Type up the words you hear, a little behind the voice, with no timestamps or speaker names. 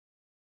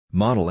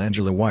Model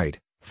Angela White,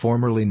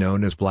 formerly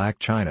known as Blac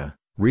Chyna,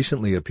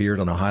 recently appeared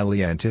on a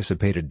highly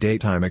anticipated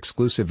daytime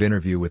exclusive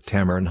interview with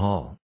Tamron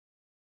Hall.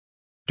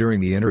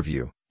 During the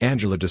interview,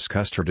 Angela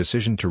discussed her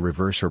decision to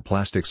reverse her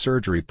plastic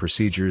surgery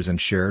procedures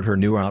and shared her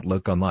new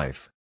outlook on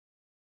life.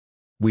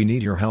 "We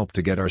need your help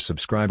to get our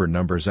subscriber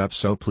numbers up,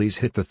 so please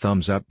hit the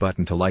thumbs up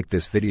button to like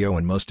this video,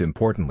 and most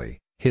importantly,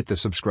 hit the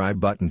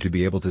subscribe button to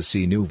be able to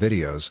see new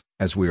videos,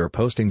 as we are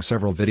posting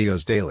several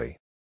videos daily.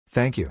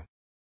 Thank you."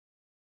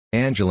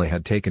 Angela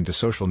had taken to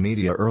social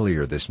media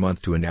earlier this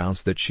month to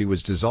announce that she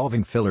was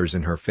dissolving fillers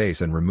in her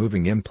face and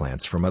removing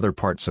implants from other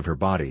parts of her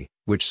body,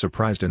 which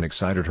surprised and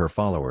excited her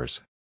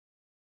followers.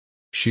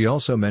 She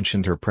also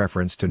mentioned her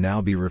preference to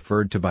now be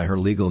referred to by her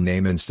legal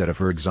name instead of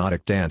her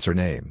exotic dancer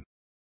name.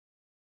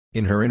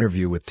 In her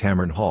interview with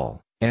Tamron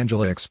Hall,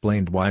 Angela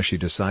explained why she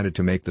decided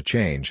to make the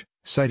change,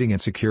 citing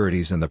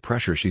insecurities and the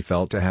pressure she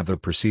felt to have the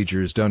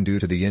procedures done due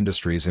to the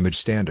industry's image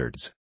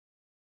standards.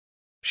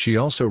 She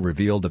also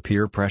revealed the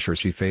peer pressure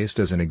she faced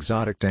as an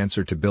exotic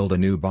dancer to build a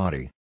new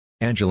body.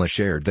 Angela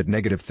shared that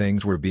negative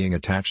things were being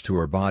attached to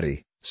her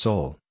body,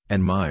 soul,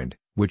 and mind,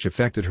 which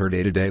affected her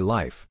day-to-day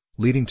life,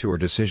 leading to her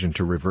decision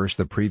to reverse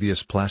the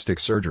previous plastic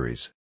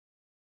surgeries.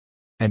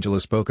 Angela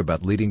spoke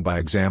about leading by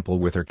example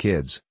with her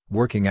kids,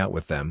 working out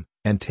with them,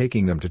 and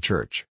taking them to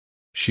church.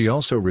 She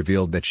also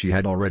revealed that she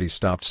had already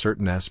stopped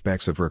certain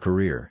aspects of her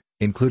career,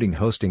 including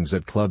hostings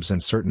at clubs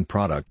and certain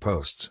product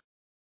posts.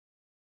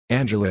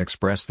 Angela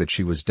expressed that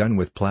she was done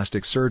with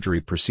plastic surgery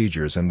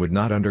procedures and would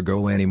not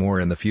undergo any more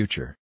in the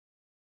future.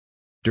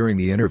 During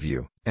the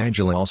interview,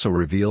 Angela also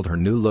revealed her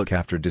new look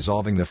after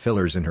dissolving the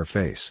fillers in her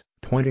face,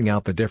 pointing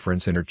out the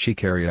difference in her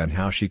cheek area and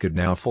how she could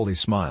now fully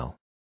smile.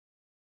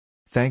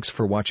 Thanks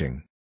for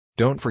watching.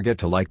 Don't forget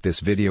to like this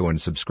video and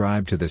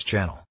subscribe to this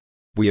channel.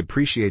 We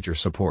appreciate your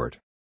support.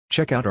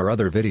 Check out our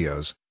other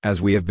videos,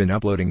 as we have been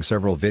uploading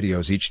several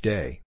videos each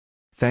day.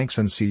 Thanks,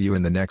 and see you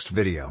in the next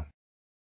video.